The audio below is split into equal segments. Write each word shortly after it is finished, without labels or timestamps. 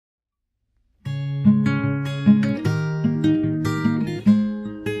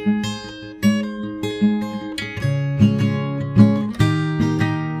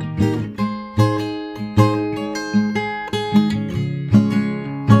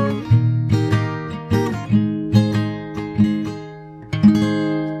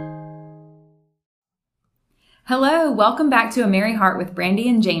welcome back to A Merry Heart with Brandy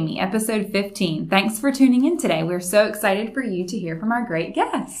and Jamie, episode 15. Thanks for tuning in today. We're so excited for you to hear from our great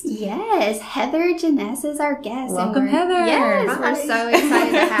guest. Yes, Heather Janess is our guest. Welcome, Heather. Yes, Hi. we're so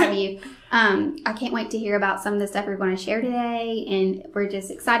excited to have you. I can't wait to hear about some of the stuff you're going to share today, and we're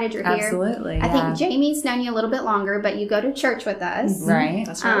just excited you're here. Absolutely. I think Jamie's known you a little bit longer, but you go to church with us. Right.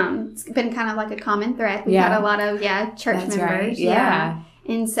 That's right. It's been kind of like a common thread. We've had a lot of church That's members. right. Yeah.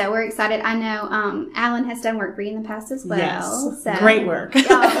 And so we're excited. I know Alan has done work for you in the past as well. Yes. So. Great work.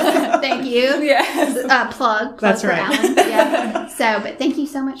 Thank you. Yes. Plug That's for right. Alan. Yeah. But thank you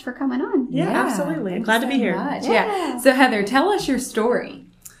so much for coming on. Yeah, absolutely. Thanks Glad to so be here. much. Yeah. Yeah. So Heather, tell us your story.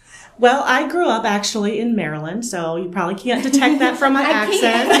 Well, I grew up actually in Maryland, so you probably can't detect that from my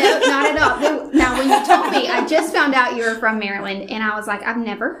accent. Can't. No, not at all. Now, when you told me, I just found out you were from Maryland, and I was like, I've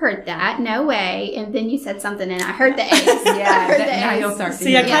never heard that. No way. And then you said something, and I heard the A's. Now you'll start to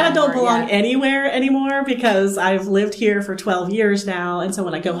See, I hear kind of don't more, belong anywhere anymore because I've lived here for 12 years now, and so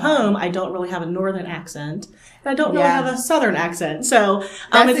when I go home, I don't really have a northern accent. I don't really have a southern accent, so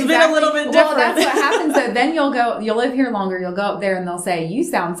it's been a little bit different. Well, that's what happens. So then you'll live here longer, you'll go up there and they'll say, you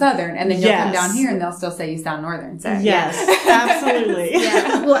sound southern, and then you'll come down here and they'll still say you sound northern. So yes, absolutely.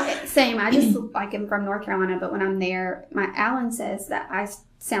 Yeah, well, same. I just like am from North Carolina, but when I'm there, Alan says that I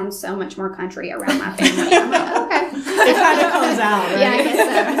sound so much more country around my family. I'm like, okay. It kind of comes out, right? Yeah, I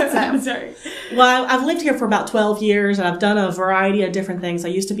guess so. Sorry. Well, I've lived here for about 12 years, and I've done a variety of different things. I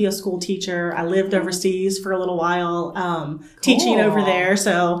used to be a school teacher. I lived overseas for a little while, teaching over there.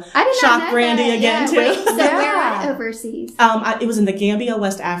 So I did shock not know Brandy that. again, too. Wait, so where at overseas? It was in the Gambia,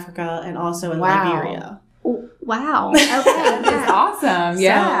 West Africa, and also in Liberia. Wow. Okay. That's awesome.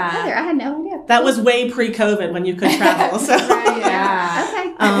 Yeah. Heather, I had no idea. That was way pre-COVID when you could travel. So. Yeah.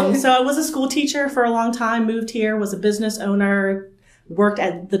 Okay. So I was a school teacher for a long time, moved here, was a business owner, worked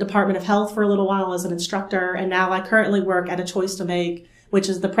at the Department of Health for a little while as an instructor, and now I currently work at A Choice to Make, which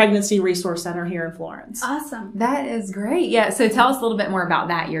is the Pregnancy Resource Center here in Florence. Awesome. That is great. Yeah. So tell us a little bit more about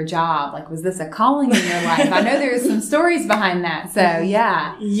that, your job. Like, was this a calling in your life? I know there's some stories behind that. So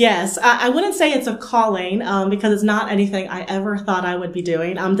yeah. Yes. I wouldn't say it's a calling, because it's not anything I ever thought I would be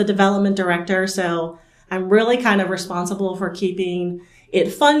doing. I'm the development director, so I'm really kind of responsible for keeping it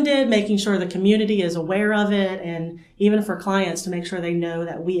funded, making sure the community is aware of it, and even for clients to make sure they know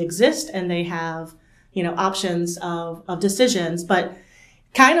that we exist and they have, options of decisions. But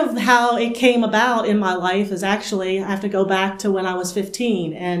kind of how it came about in my life is actually, I have to go back to when I was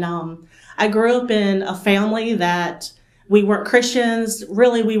 15. And I grew up in a family that we weren't Christians.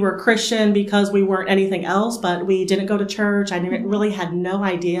 Really, we were Christian because we weren't anything else, but we didn't go to church. I really had no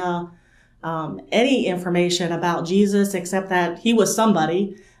idea any information about Jesus except that he was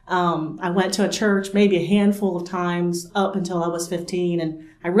somebody. I went to a church maybe a handful of times up until I was 15, and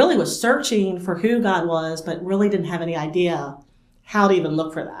I really was searching for who God was, but really didn't have any idea how to even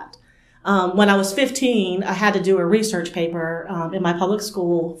look for that. When I was 15, I had to do a research paper in my public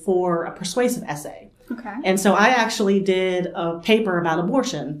school for a persuasive essay. Okay. And so I actually did a paper about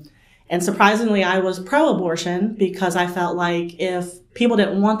abortion. And surprisingly, I was pro-abortion because I felt like if people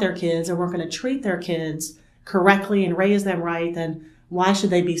didn't want their kids or weren't going to treat their kids correctly and raise them right, then why should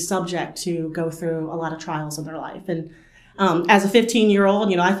they be subject to go through a lot of trials in their life? And as a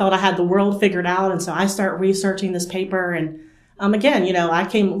 15-year-old, I thought I had the world figured out. And so I start researching this paper. And again, I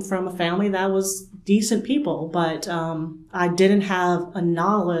came from a family that was decent people, but I didn't have a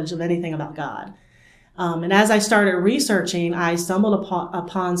knowledge of anything about God. And as I started researching, I stumbled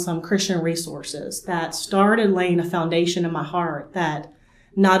upon some Christian resources that started laying a foundation in my heart that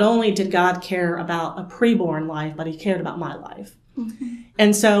not only did God care about a preborn life, but he cared about my life. Mm-hmm.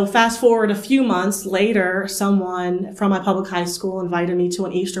 And so fast forward a few months later, someone from my public high school invited me to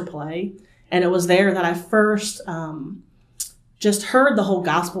an Easter play. And it was there that I first just heard the whole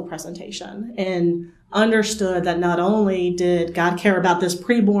gospel presentation and understood that not only did God care about this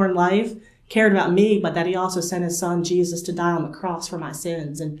preborn life, cared about me, but that he also sent his son Jesus to die on the cross for my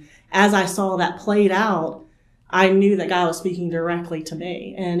sins. And as I saw that played out, I knew that God was speaking directly to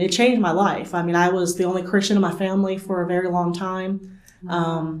me, and it changed my life. I mean, I was the only Christian in my family for a very long time.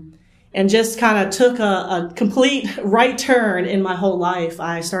 And just kind of took a complete right turn in my whole life.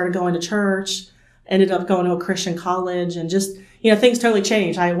 I started going to church, ended up going to a Christian college, and just, things totally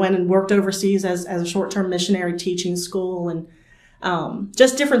changed. I went and worked overseas as a short-term missionary teaching school, and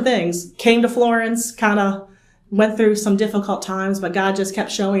just different things. Came to Florence, kind of went through some difficult times, but God just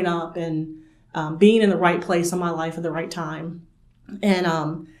kept showing up and being in the right place in my life at the right time.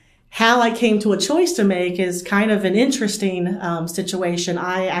 And how I came to A Choice to Make is kind of an interesting situation.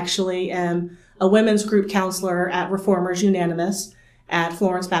 I actually am a women's group counselor at Reformers Unanimous at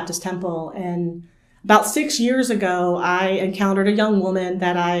Florence Baptist Temple, and about 6 years ago, I encountered a young woman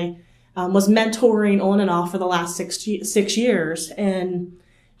that I was mentoring on and off for the last six years. And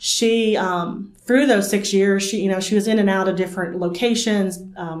she, through those 6 years, she was in and out of different locations,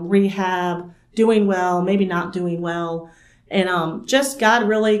 rehab, doing well, maybe not doing well. And just God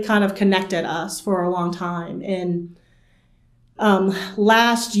really kind of connected us for a long time. And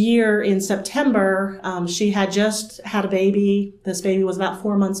last year in September, she had just had a baby. This baby was about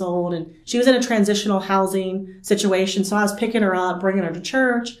 4 months old, and she was in a transitional housing situation. So I was picking her up, bringing her to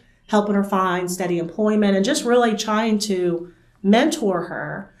church, helping her find steady employment, and just really trying to mentor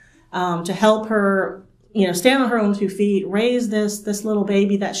her, to help her, stand on her own 2 feet, raise this little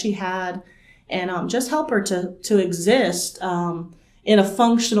baby that she had, and just help her to exist in a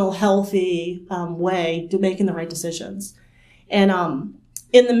functional, healthy way, to making the right decisions. And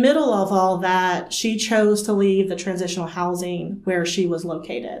in the middle of all that, she chose to leave the transitional housing where she was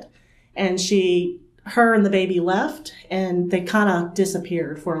located. And her and the baby left, and they kind of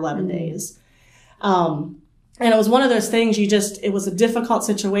disappeared for 11 days. And it was one of those things, it was a difficult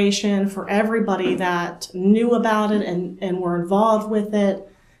situation for everybody that knew about it and were involved with it.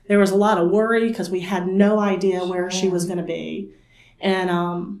 There was a lot of worry because we had no idea where she was going to be.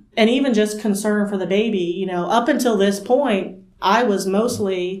 And even just concern for the baby, up until this point, I was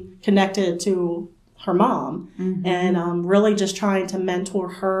mostly connected to her mom, and really just trying to mentor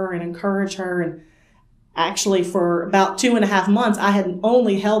her and encourage her. And actually for about 2.5 months, I had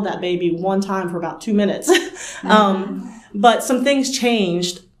only held that baby one time for about 2 minutes. But some things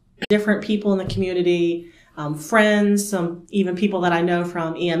changed. Different people in the community, friends, some even people that I know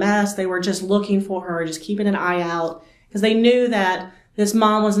from EMS, they were just looking for her, just keeping an eye out, because they knew that this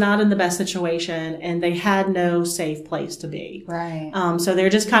mom was not in the best situation and they had no safe place to be. Right. So they're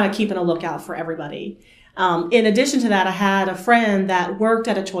just kind of keeping a lookout for everybody. In addition to that, I had a friend that worked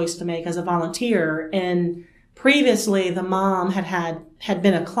at A Choice to Make as a volunteer, and previously the mom had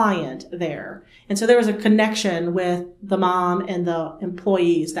been a client there. And so there was a connection with the mom and the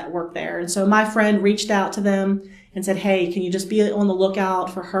employees that worked there. And so my friend reached out to them and said, "Hey, can you just be on the lookout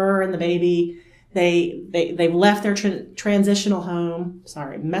for her and the baby?" They've left their transitional home.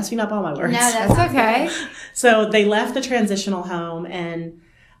 Sorry, messing up all my words. No, that's okay. So they left the transitional home, and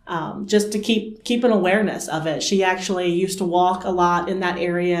just to keep an awareness of it. She actually used to walk a lot in that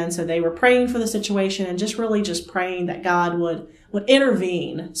area, and so they were praying for the situation and just praying that God would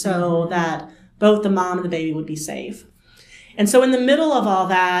intervene so that both the mom and the baby would be safe. And so in the middle of all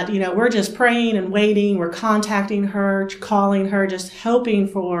that, we're just praying and waiting. We're contacting her, calling her, just hoping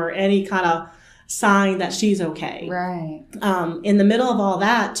for any kind of sign that she's okay. Right. In the middle of all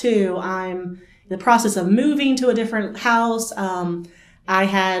that too, I'm in the process of moving to a different house. I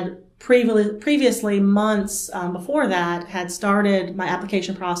had previously, months before that, had started my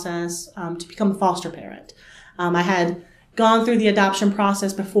application process to become a foster parent. I had gone through the adoption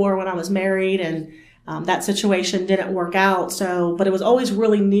process before when I was married, and that situation didn't work out. But it was always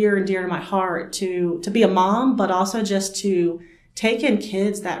really near and dear to my heart to be a mom, but also just to take in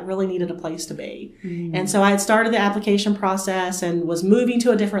kids that really needed a place to be. And so I had started the application process and was moving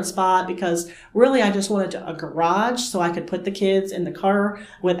to a different spot because really I just wanted a garage so I could put the kids in the car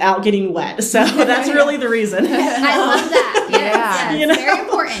without getting wet. So that's really the reason. I love that. Yes. Very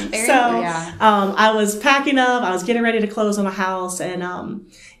important. Very important. Yeah. I was packing up, I was getting ready to close on a house, and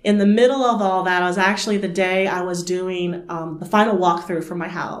in the middle of all that, I was actually the day I was doing the final walkthrough for my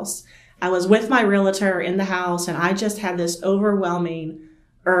house. I was with my realtor in the house, and I just had this overwhelming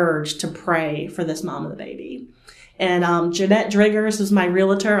urge to pray for this mom and the baby. And Jeanette Driggers is my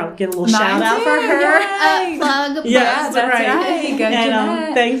realtor. I'll get a little shout out for her. Plug. Yes, that's right. Go And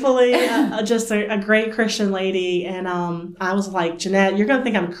Jeanette. thankfully, just a great Christian lady. And I was like, "Jeanette, you're going to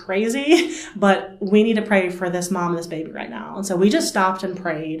think I'm crazy, but we need to pray for this mom and this baby right now." And so we just stopped and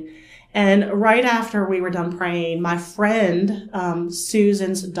prayed. And right after we were done praying, my friend,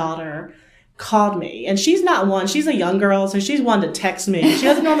 Susan's daughter, called me. And she's a young girl, so she's one to text me. She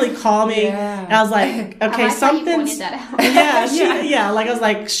doesn't normally call me. Yeah. And I was like, okay, something's... Yeah, like I was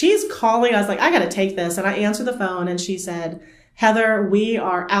like, she's calling. I was like, I got to take this. And I answered the phone, and she said, "Heather, we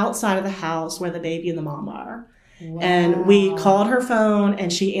are outside of the house where the baby and the mom are." Wow. And we called her phone,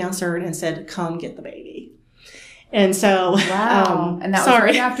 and she answered and said, "Come get the baby." And so, wow. And that was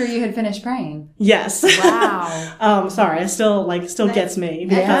right after you had finished praying. Yes. Wow. Sorry. It still gets me.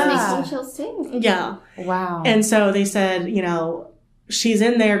 That's chills too. Yeah. Wow. And so they said, she's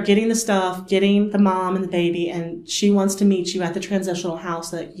in there getting the stuff, getting the mom and the baby, and she wants to meet you at the transitional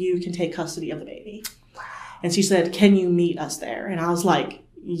house so that you can take custody of the baby. Wow. And she said, "Can you meet us there?" And I was like,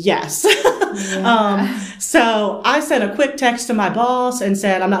 "Yes." So I sent a quick text to my boss and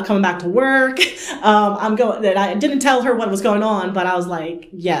said, I'm not coming back to work. I'm going, that I didn't tell her what was going on, but I was like,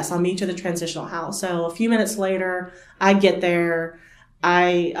 yes, I'll meet you at the transitional house. So a few minutes later, I get there.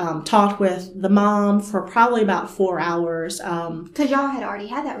 I talked with the mom for probably about 4 hours. Because y'all had already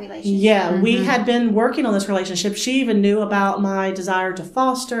had that relationship. Yeah, we had been working on this relationship. She even knew about my desire to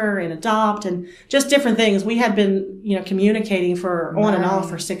foster and adopt and just different things. We had been, communicating for on and off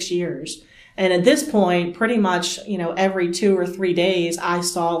for 6 years. And at this point, pretty much, every 2 or 3 days, I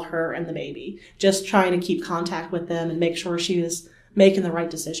saw her and the baby, just trying to keep contact with them and make sure she was making the right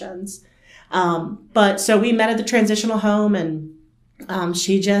decisions. But so we met at the transitional home, and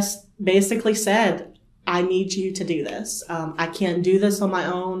she just basically said, I need you to do this. I can't do this on my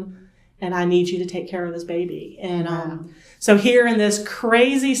own, and I need you to take care of this baby. And so here in this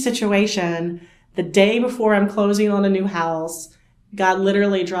crazy situation, the day before I'm closing on a new house, God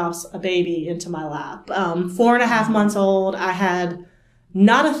literally drops a baby into my lap. 4.5 months old. I had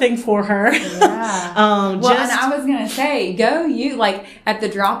not a thing for her. Yeah. And I was going to say, go you, like, at the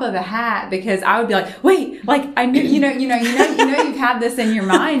drop of a hat, because I would be like, wait, like, I knew, you've had this in your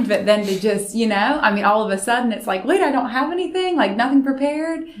mind, but then to just, all of a sudden it's like, wait, I don't have anything, like, nothing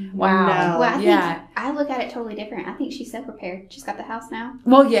prepared. Wow. No. Well, I think I look at it totally different. I think she's so prepared. She's got the house now.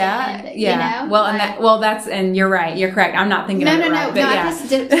 Well, yeah. And, well, and you're right. You're correct. I'm not thinking of it right. No, that's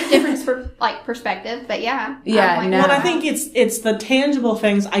different perspective, but yeah. Yeah. Well, I think it's the tangible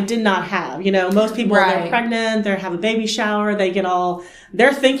things I did not have. Most people, they're pregnant, they have a baby shower,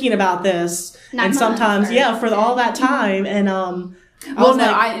 they're thinking about this. 9 and sometimes, months, for all that time. And,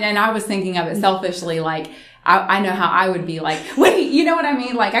 I was thinking of it selfishly, like, I know how I would be like, wait, you know what I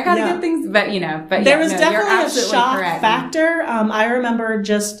mean? Like, I gotta get things, but there was definitely a shock factor. I remember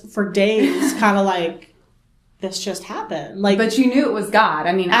just for days kind of like, this just happened. Like, but you knew it was God.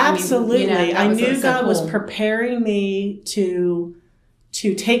 Absolutely. I knew God was preparing me to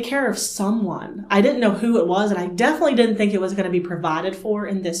take care of someone. I didn't know who it was, and I definitely didn't think it was going to be provided for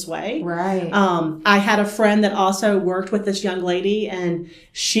in this way. Right. I had a friend that also worked with this young lady, and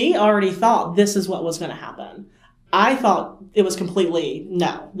she already thought this is what was going to happen. I thought it was completely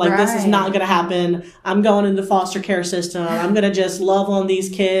no. Like, this is not going to happen. I'm going into the foster care system. I'm going to just love on these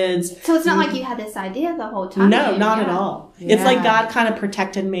kids. So it's not like you had this idea the whole time. No, not at all. Yeah. It's like God kind of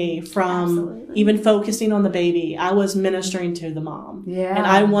protected me from even focusing on the baby. I was ministering to the mom. Yeah. And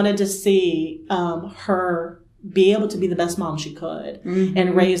I wanted to see her be able to be the best mom she could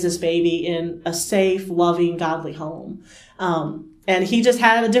and raise this baby in a safe, loving, godly home. And he just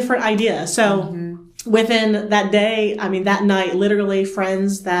had a different idea. So within that day, that night, literally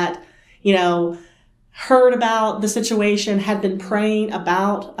friends that, heard about the situation had been praying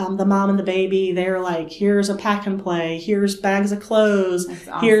about the mom and the baby. They were like, here's a pack and play, here's bags of clothes,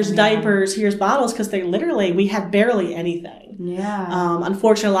 here's diapers, here's bottles, because we had barely anything. Yeah.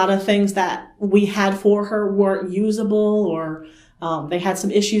 Unfortunately, a lot of things that we had for her weren't usable, or they had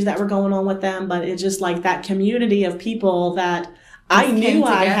some issues that were going on with them, but it's just like that community of people that I knew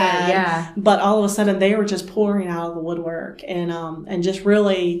I had, but all of a sudden they were just pouring out of the woodwork, and just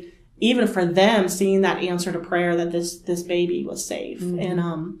really, even for them, seeing that answer to prayer that this baby was safe.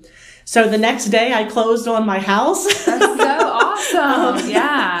 And so the next day I closed on my house. That's so awesome.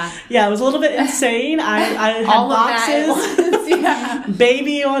 Yeah, it was a little bit insane. I had all boxes,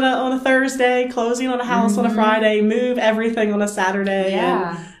 baby on a Thursday, closing on a house on a Friday, move everything on a Saturday,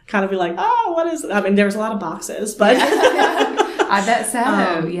 and kind of be like, oh, what is? There was a lot of boxes, but. I bet so.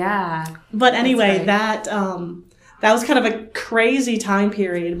 But anyway, that was kind of a crazy time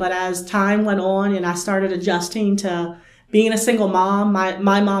period. But as time went on and I started adjusting to being a single mom,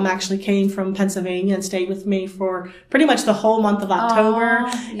 my mom actually came from Pennsylvania and stayed with me for pretty much the whole month of October.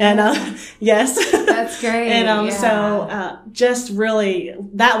 And yes, that's great. And so just really,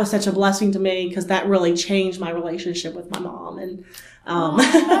 that was such a blessing to me, because that really changed my relationship with my mom. And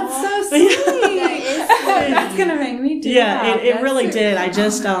that's so sweet. That's gonna make me do that. It really did. I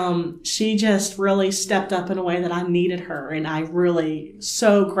just she just really stepped up in a way that I needed her, and I really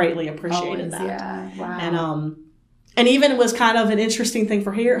so greatly appreciated that. Yeah. Wow. And even it was kind of an interesting thing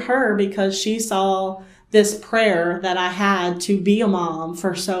for her, because she saw this prayer that I had to be a mom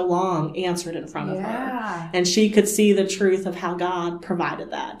for so long answered in front of her. And she could see the truth of how God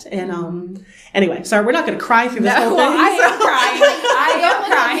provided that. And anyway, sorry, we're not going to cry through this whole thing. I am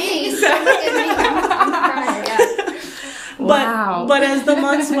crying. But as the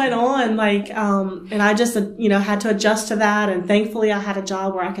months went on, and I just, had to adjust to that. And thankfully I had a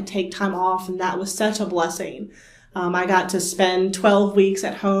job where I could take time off, and that was such a blessing. I got to spend 12 weeks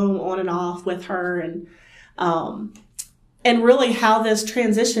at home on and off with her. And And really how this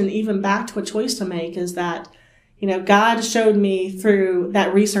transition even back to A Choice to Make is that, you know, God showed me through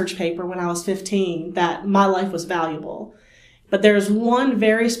that research paper when I was 15 that my life was valuable. But there's one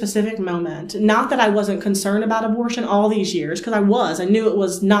very specific moment, not that I wasn't concerned about abortion all these years, because I knew it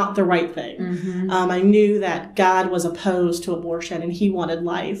was not the right thing. Mm-hmm. I knew that God was opposed to abortion and he wanted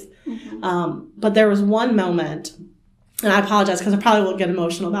life. Mm-hmm. But there was one moment, and I apologize because I probably won't get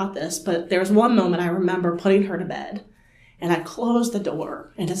emotional about this, but there was one moment I remember putting her to bed and I closed the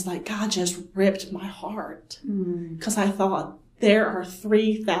door and it's like God just ripped my heart because I thought there are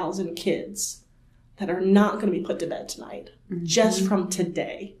 3,000 kids that are not going to be put to bed tonight just from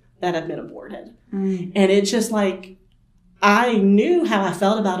today that have been aborted. And it just like, I knew how I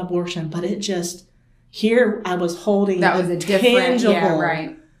felt about abortion, but it just, here I was holding that was a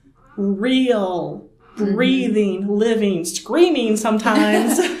tangible, real, breathing, living, screaming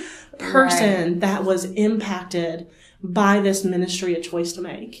sometimes person that was impacted by this ministry, A Choice to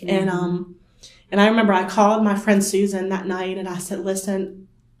Make. And I remember I called my friend Susan that night and I said, listen,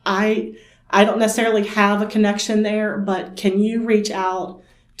 I don't necessarily have a connection there, but can you reach out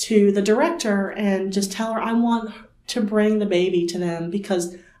to the director and just tell her I want to bring the baby to them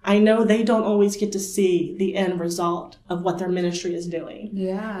because I know they don't always get to see the end result of what their ministry is doing.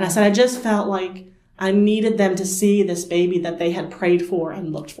 Yeah. And I said, I just felt like I needed them to see this baby that they had prayed for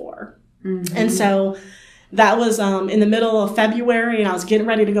and looked for. Mm-hmm. And so that was in the middle of February, and I was getting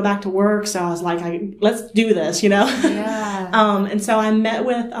ready to go back to work. So I was like, let's do this, you know? Yeah. And so I met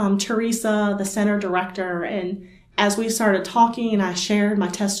with Teresa, the center director, and as we started talking, and I shared my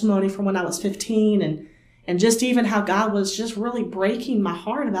testimony from when I was 15 and just even how God was just really breaking my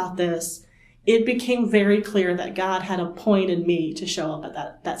heart about this, it became very clear that God had appointed me to show up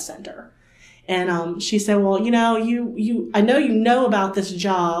at that center. And she said, well, you know, I know you know about this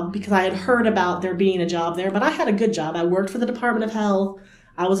job because I had heard about there being a job there, but I had a good job. I worked for the Department of Health.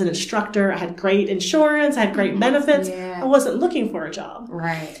 I was an instructor. I had great insurance. I had great benefits. Yeah. I wasn't looking for a job.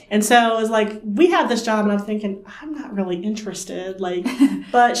 Right. And so it was like, we have this job, and I'm thinking, I'm not really interested. Like,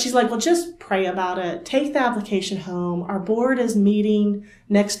 but she's like, well, just pray about it. Take the application home. Our board is meeting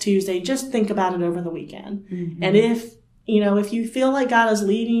next Tuesday. Just think about it over the weekend. Mm-hmm. And if you feel like God is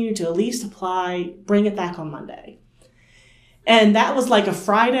leading you to at least apply, bring it back on Monday. And that was like a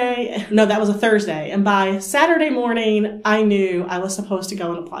Friday. No, that was a Thursday. And by Saturday morning, I knew I was supposed to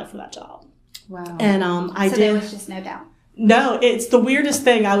go and apply for that job. Wow. And I did. There was just no doubt. No, it's the weirdest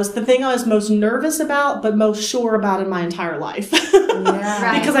thing. The thing I was most nervous about, but most sure about in my entire life. Yeah.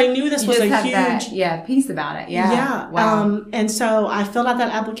 Right. Because I knew this was a huge piece about it. Yeah. Yeah. Wow. And so I filled out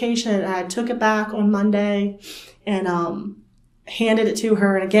that application and I took it back on Monday and handed it to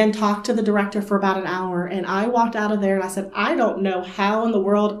her and again talked to the director for about an hour. And I walked out of there and I said, I don't know how in the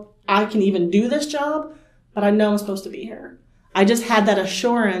world I can even do this job, but I know I'm supposed to be here. I just had that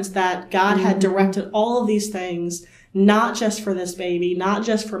assurance that God had directed all of these things, not just for this baby, not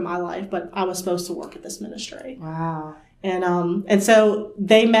just for my life, but I was supposed to work at this ministry. Wow. And so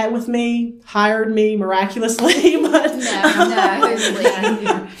they met with me, hired me miraculously, but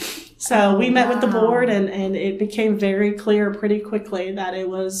no. So we met with the board and it became very clear pretty quickly that it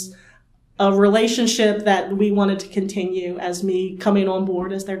was a relationship that we wanted to continue as me coming on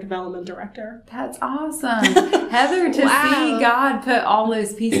board as their development director. That's awesome. Heather, to see God put all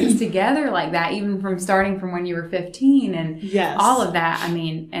those pieces together like that, even from starting from when you were 15 and all of that. I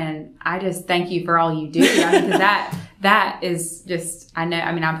mean, and I just thank you for all you do. I mean, because that is just,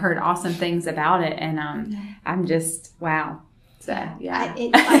 I've heard awesome things about it and I'm just, wow. So, yeah.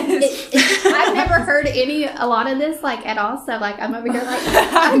 I've never heard a lot of this, like, at all. So, like, I'm over here, like,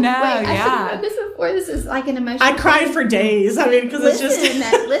 I know, I should have this before. This is, like, an emotional I cried for days. I mean, because it's just.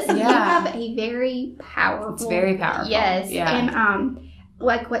 Listen, you have a very powerful. It's very powerful. Yes. Yeah. And,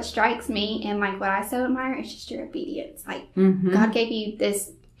 like, what strikes me and, like, what I so admire is just your obedience. Like, God gave you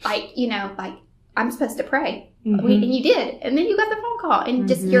this, like, I'm supposed to pray. Mm-hmm. And you did. And then you got the phone call. And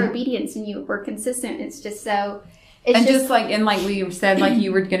just your obedience and you were consistent. It's just so. Like we said, like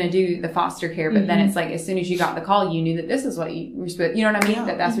you were going to do the foster care, but then it's like as soon as you got the call, you knew that this is what you were supposed. You know what I mean?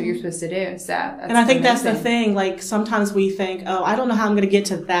 Yeah. That's what you're supposed to do. So, and I think that's the thing. Like sometimes we think, oh, I don't know how I'm going to get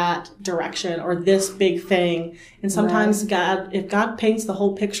to that direction or this big thing. And sometimes if God paints the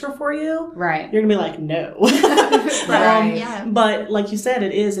whole picture for you, you're gonna be like, no. But like you said,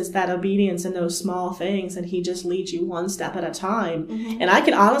 it's that obedience in those small things, and He just leads you one step at a time. Mm-hmm. And I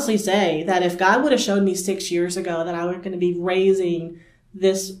can honestly say that if God would have showed me 6 years ago that I was going to be raising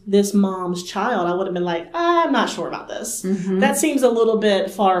this mom's child, I would have been like, I'm not sure about this. Mm-hmm. That seems a little bit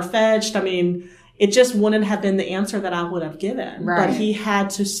far-fetched. I mean, it just wouldn't have been the answer that I would have given. Right. But He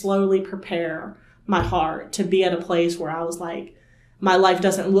had to slowly prepare my heart to be at a place where I was like, my life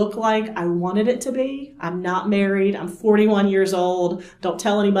doesn't look like I wanted it to be. I'm not married. I'm 41 years old. Don't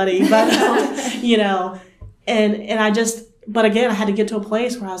tell anybody, but, you know, and I just, but again, I had to get to a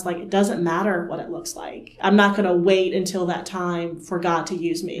place where I was like, it doesn't matter what it looks like. I'm not going to wait until that time for God to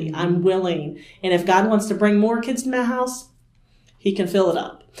use me. I'm willing. And if God wants to bring more kids to my house, he can fill it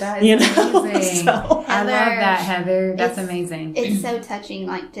up. That is amazing. So, I love that, Heather. That's amazing. It's so touching,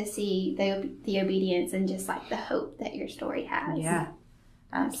 like, to see the obedience and just like the hope that your story has. Yeah,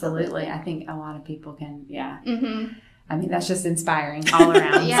 absolutely. I think a lot of people can. Yeah. Mm-hmm. I mean, that's just inspiring all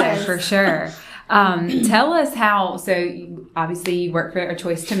around. Yes. So for sure. Tell us how. So obviously, you work for A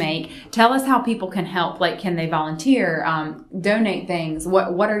Choice to Make. Tell us how people can help. Like, can they volunteer? Donate things.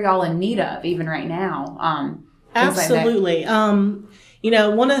 What are y'all in need of even right now? Absolutely. You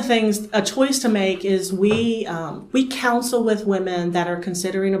know, one of the things, A Choice to Make, is we counsel with women that are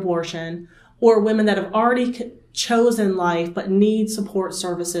considering abortion or women that have already chosen life but need support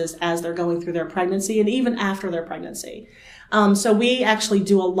services as they're going through their pregnancy and even after their pregnancy. So we actually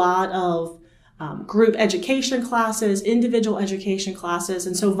do a lot of group education classes, individual education classes,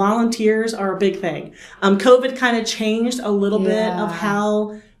 and so volunteers are a big thing. COVID kind of changed a little bit of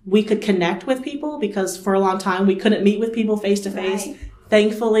how we could connect with people, because for a long time we couldn't meet with people face to face.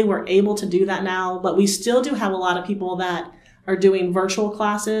 Thankfully, we're able to do that now, but we still do have a lot of people that are doing virtual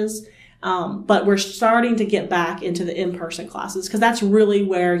classes. But we're starting to get back into the in-person classes, because that's really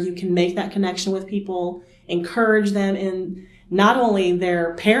where you can make that connection with people, encourage them in not only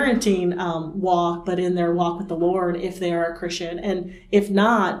their parenting walk, but in their walk with the Lord if they are a Christian. And if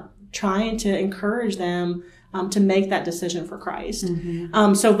not, trying to encourage them to make that decision for Christ.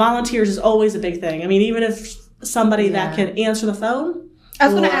 Mm-hmm. So volunteers is always a big thing. I mean, even if somebody that can answer the phone. I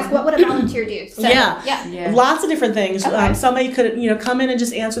was going to ask, what would a volunteer do? So, lots of different things. Okay. Somebody could, come in and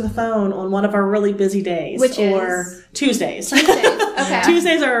just answer the phone on one of our really busy days, which or is Tuesdays. Okay.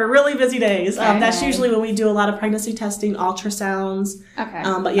 Tuesdays are really busy days. That's usually when we do a lot of pregnancy testing, ultrasounds. Okay.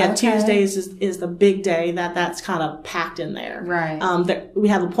 But Tuesdays is the big day that's kind of packed in there. Right. We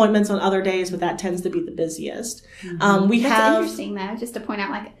have appointments on other days, but that tends to be the busiest. Mm-hmm. That's interesting, though, just to point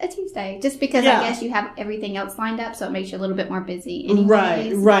out, like, a Tuesday, just because I guess you have everything else lined up, so it makes you a little bit more busy anyway.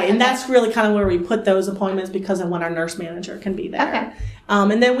 Right. And that's really kind of where we put those appointments, because of when our nurse manager can be there. Okay.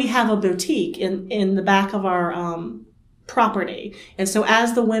 And then we have a boutique in the back of our property. And so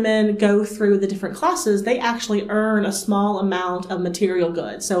as the women go through the different classes, they actually earn a small amount of material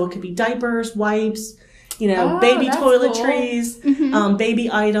goods. So it could be diapers, wipes, baby toiletries, cool. Baby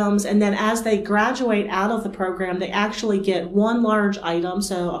items. And then as they graduate out of the program, they actually get one large item.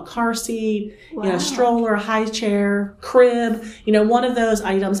 So a car seat, stroller, a high chair, crib, one of those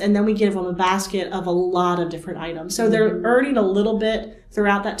items. And then we give them a basket of a lot of different items. So they're earning a little bit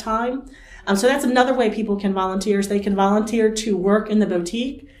throughout that time. So that's another way people can volunteer. They can volunteer to work in the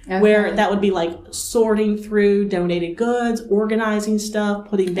boutique, where that would be like sorting through donated goods, organizing stuff,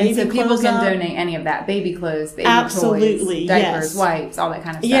 putting baby clothes up. So people can donate any of that, baby clothes, baby Absolutely, toys, diapers, wipes, all that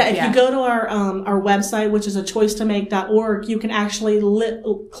kind of stuff. Yeah, if you go to our website, which is achoicetomake.org, you can actually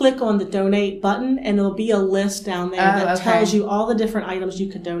click on the donate button, and there'll be a list down there that tells you all the different items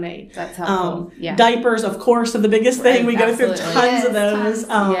you could donate. That's helpful. Diapers, of course, are the biggest thing. We go through tons of those.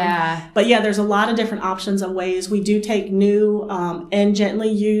 But there's a lot of different options and ways. We do take new and gently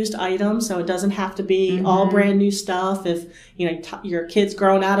used items, so it doesn't have to be all brand new stuff. If your kid's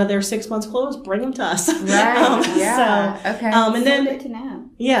grown out of their 6 months clothes, bring them to us. Right. And then good to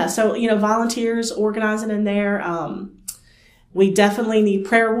know. So volunteers organizing in there. We definitely need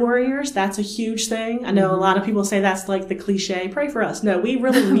prayer warriors. That's a huge thing. I know a lot of people say that's like the cliche, pray for us. No, we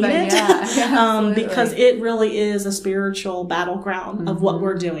really need it because it really is a spiritual battleground of what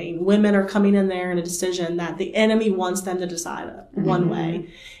we're doing. Women are coming in there in a decision that the enemy wants them to decide one way.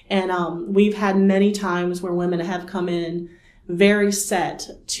 And we've had many times where women have come in very set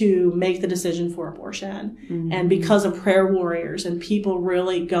to make the decision for abortion. And because of prayer warriors and people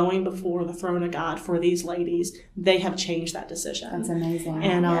really going before the throne of God for these ladies, they have changed that decision. That's amazing.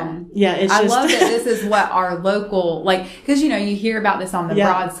 And it's I love that this is what our local, because you hear about this on the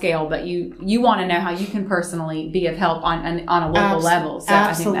broad scale, but you want to know how you can personally be of help on a local level. So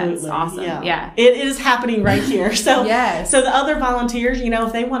absolutely. I think that's awesome. Yeah. It is happening right here. So so the other volunteers,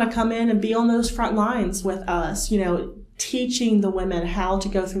 if they want to come in and be on those front lines with us, teaching the women how to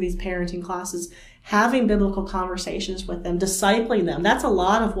go through these parenting classes, having biblical conversations with them, discipling them. That's a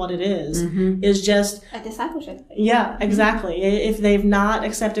lot of what it is just a discipleship. Yeah, exactly. If they've not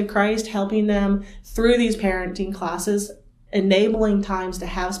accepted Christ, helping them through these parenting classes, enabling times to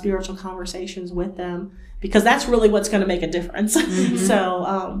have spiritual conversations with them, because that's really what's going to make a difference. Mm-hmm.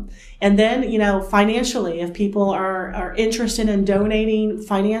 So, and then, you know, financially, if people are interested in donating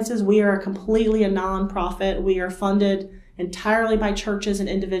finances, we are completely a nonprofit. We are funded entirely by churches and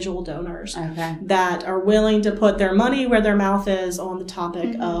individual donors that are willing to put their money where their mouth is on the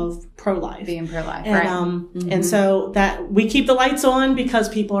topic of pro-life. Being pro-life, and, right. And so that we keep the lights on because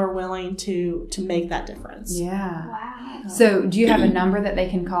people are willing to make that difference. Yeah. Wow. So do you have a number that they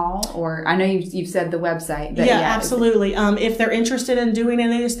can call? Or I know you've said the website. But yeah, absolutely. If they're interested in doing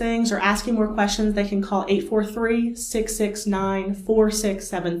any of these things or asking more questions, they can call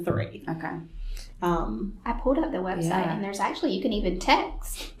 843-669-4673. Okay. I pulled up the website and there's actually, you can even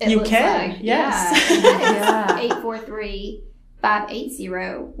text. You can, yes. Yeah.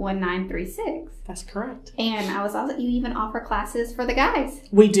 843-580-1936. That's correct. And I was also, you even offer classes for the guys.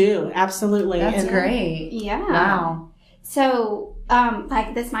 We do, absolutely. That's great. Yeah. Wow. So,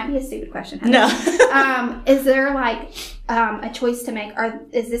 like, this might be a stupid question. No. Is there like a choice to make, or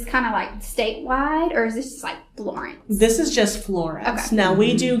is this kind of like statewide, or is this just like Florence? This is just Florence. Okay. Now,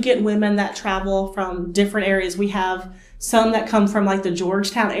 we do get women that travel from different areas. We have some that come from like the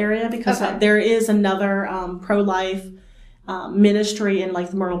Georgetown area because there is another pro-life ministry in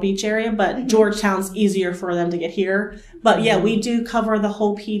like the Myrtle Beach area, but Georgetown's easier for them to get here. But yeah, we do cover the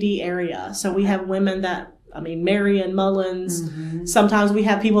whole PD area. So we have women that, Marion, Mullins. Sometimes we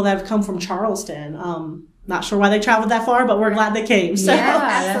have people that have come from Charleston. Not sure why they traveled that far, but we're glad they came. So,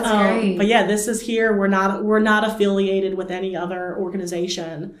 yeah, that's great. But yeah, this is here. We're not affiliated with any other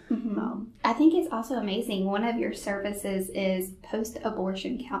organization. I think it's also amazing. One of your services is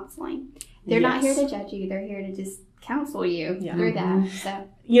post-abortion counseling. They're not here to judge you. They're here to just counsel you through that. So,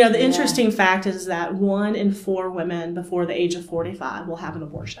 the interesting fact is that 1 in 4 women before the age of 45 will have an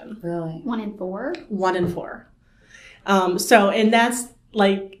abortion. Really? 1 in 4? 1 in 4. And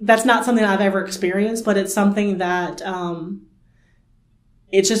that's not something I've ever experienced, but it's something that,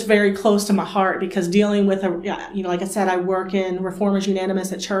 it's just very close to my heart because dealing with like I said, I work in Reformers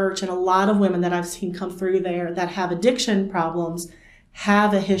Unanimous at church, and a lot of women that I've seen come through there that have addiction problems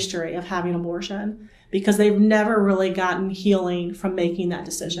have a history of having abortion because they've never really gotten healing from making that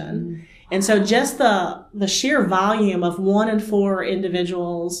decision. And so just the sheer volume of 1 in 4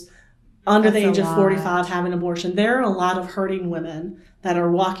 individuals under the age of 45 having abortion, there are a lot of hurting women that are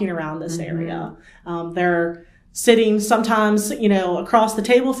walking around this area. They're sitting sometimes, across the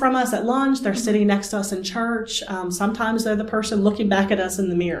table from us at lunch. They're sitting next to us in church. Sometimes they're the person looking back at us in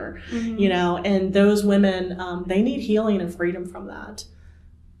the mirror, and those women, they need healing and freedom from that.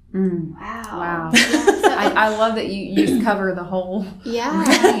 Wow. I love that you cover the whole range.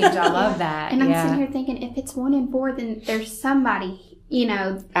 I love that. And I'm sitting here thinking, if it's 1 in 4, then there's somebody,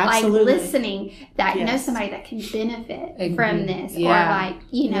 Absolutely. like listening that knows somebody that can benefit from this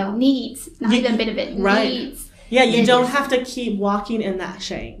or needs, not even benefit, needs. Yeah, you don't have to keep walking in that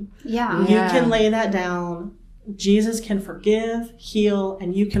shame. Yeah. You can lay that down. Jesus can forgive, heal,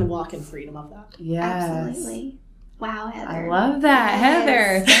 and you can walk in freedom of that. Yes. Absolutely. Wow, Heather. I love that. Yes.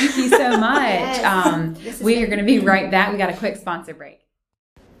 Heather, thank you so much. We are going to be right back. We got a quick sponsor break.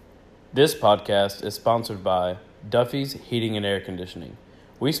 This podcast is sponsored by Duffy's Heating and Air Conditioning.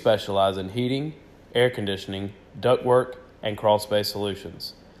 We specialize in heating, air conditioning, ductwork, and crawl space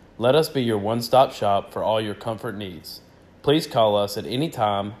solutions. Let us be your one-stop shop for all your comfort needs. Please call us at any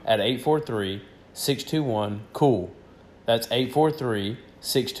time at 843-621-COOL. That's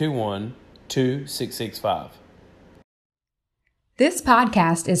 843-621-2665. This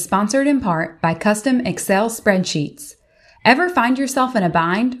podcast is sponsored in part by Custom Excel Spreadsheets. Ever find yourself in a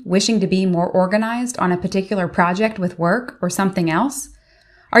bind, wishing to be more organized on a particular project with work or something else?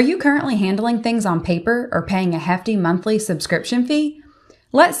 Are you currently handling things on paper or paying a hefty monthly subscription fee?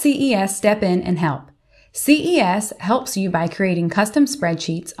 Let CES step in and help. CES helps you by creating custom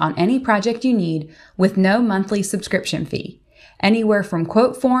spreadsheets on any project you need with no monthly subscription fee. Anywhere from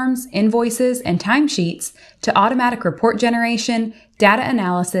quote forms, invoices, and timesheets to automatic report generation, data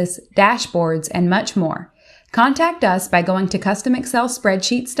analysis, dashboards, and much more. Contact us by going to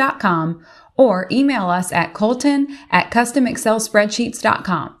customexcelspreadsheets.com or email us at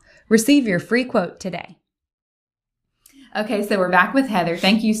colton@customexcelspreadsheets.com. Receive your free quote today. Okay, so we're back with Heather.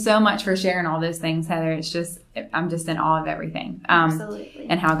 Thank you so much for sharing all those things, Heather. I'm just in awe of everything. Absolutely.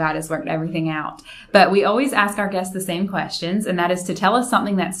 And how God has worked everything out. But we always ask our guests the same questions, and that is to tell us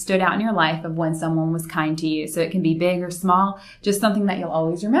something that stood out in your life of when someone was kind to you. So it can be big or small, just something that you'll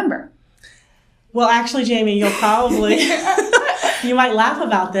always remember. Well, actually, Jamie, you'll probably, you might laugh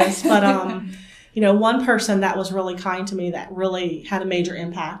about this, but, one person that was really kind to me that really had a major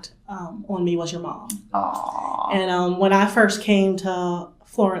impact on me was your mom. Aww. And when I first came to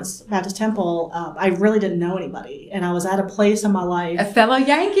Florence Baptist Temple, I really didn't know anybody. And I was at a place in my life. A fellow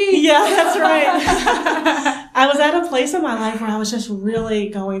Yankee. Yeah, that's right. I was at a place in my life where I was just really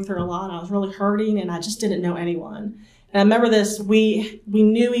going through a lot. I was really hurting, and I just didn't know anyone. And I remember this, we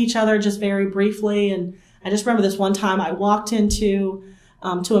knew each other just very briefly. And I just remember this one time I walked into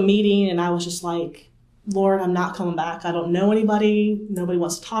to a meeting, and I was just like, Lord, I'm not coming back. I don't know anybody. Nobody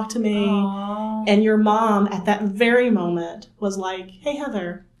wants to talk to me. Aww. And your mom at that very moment was like, hey,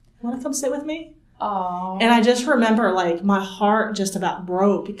 Heather, want to come sit with me? Aww. And I just remember like my heart just about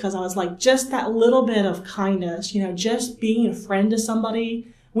broke, because I was like, just that little bit of kindness, you know, just being a friend to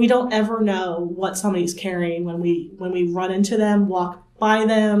somebody. We don't ever know what somebody's carrying when we run into them, walk by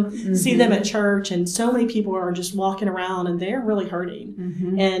them, see them at church. And so many people are just walking around and they're really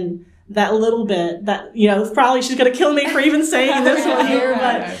hurting. And that little bit that, you know, probably she's going to kill me for even saying this one here,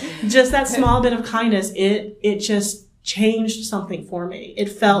 but just that small bit of kindness, it just changed something for me.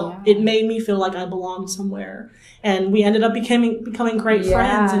 It made me feel like I belonged somewhere. And we ended up becoming great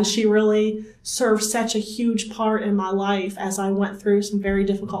friends. And she really served such a huge part in my life as I went through some very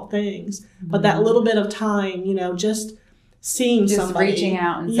difficult things. But that little bit of time, you know, just seeing somebody, reaching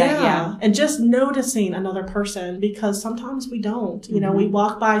out and saying, and just noticing another person, because sometimes we don't, you know, we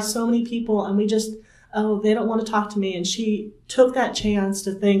walk by so many people and we just, they don't want to talk to me. And she took that chance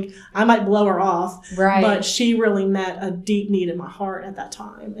to think I might blow her off, but she really met a deep need in my heart at that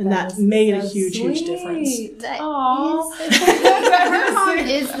time. And that made a huge difference. Her mom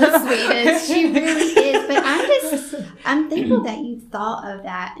is the sweetest. She really is. But I'm thankful that you thought of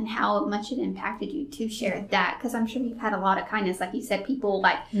that and how much it impacted you to share that, because I'm sure you've had a lot of kindness. Like you said, people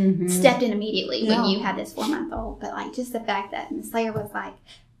like stepped in immediately when you had this 4-month-old. But like just the fact that Miss Lair was like,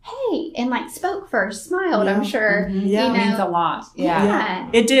 hey, and like spoke first, smiled, I'm sure. Yeah, it means a lot. Yeah.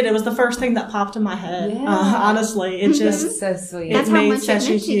 It did. It was the first thing that popped in my head. Honestly, it just so sweet. It made such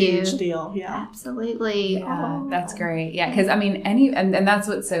a huge deal. Yeah, absolutely. Yeah, that's great. Yeah, because I mean, and that's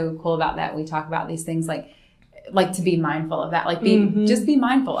what's so cool about that. We talk about these things like to be mindful of that, like just be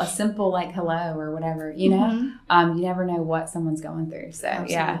mindful, a simple like hello or whatever, you know. You never know what someone's going through, so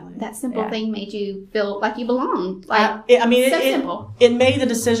that simple thing made you feel like you belonged. Like simple. It made the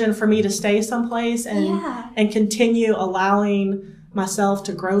decision for me to stay someplace and continue allowing myself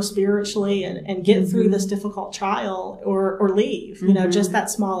to grow spiritually and get through this difficult trial or leave, you know, just that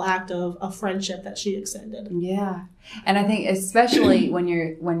small act of friendship that she extended. Yeah. And I think especially when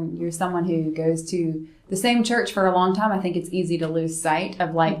you're someone who goes to the same church for a long time, I think it's easy to lose sight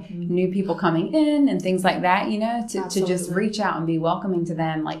of like new people coming in and things like that, you know, to just reach out and be welcoming to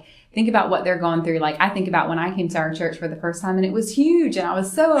them. Like think about what they're going through. Like I think about when I came to our church for the first time and it was huge and I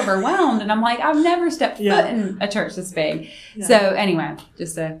was so overwhelmed and I'm like, I've never stepped foot in a church this big. So anyway,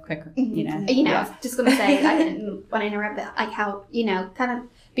 just a quick, you know. I was just going to say, I didn't want to interrupt, but like how, you know, kind of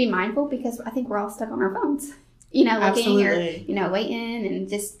be mindful, because I think we're all stuck on our phones. You know, looking or, you know, waiting and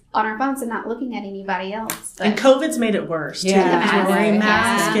just on our phones and not looking at anybody else. But, and COVID's made it worse, too. We're wearing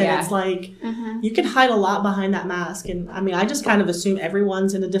masks, and it's like, you can hide a lot behind that mask. And, I mean, I just kind of assume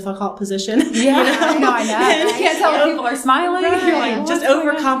everyone's in a difficult position. Yeah, I know. And you can't tell if people are smiling. You're like, just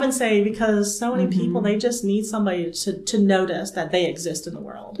overcompensate, because so many people, they just need somebody to notice that they exist in the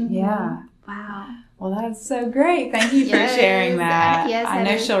world. Yeah. Wow. Well, that's so great. Thank you for sharing that. Yes, I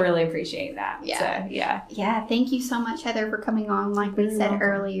know she'll really appreciate that. Yeah. So, yeah. Thank you so much, Heather, for coming on. Like we said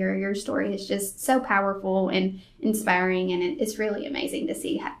earlier, your story is just so powerful and inspiring, and it's really amazing to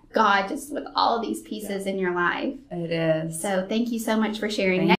see God just with all of these pieces in your life. It is. So thank you so much for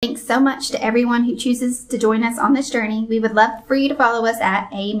sharing. Thanks so much to everyone who chooses to join us on this journey. We would love for you to follow us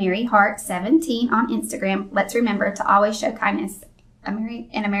at @AMerryHeart17 on Instagram. Let's remember to always show kindness. A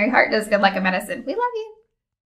merry heart does good like a medicine. We love you.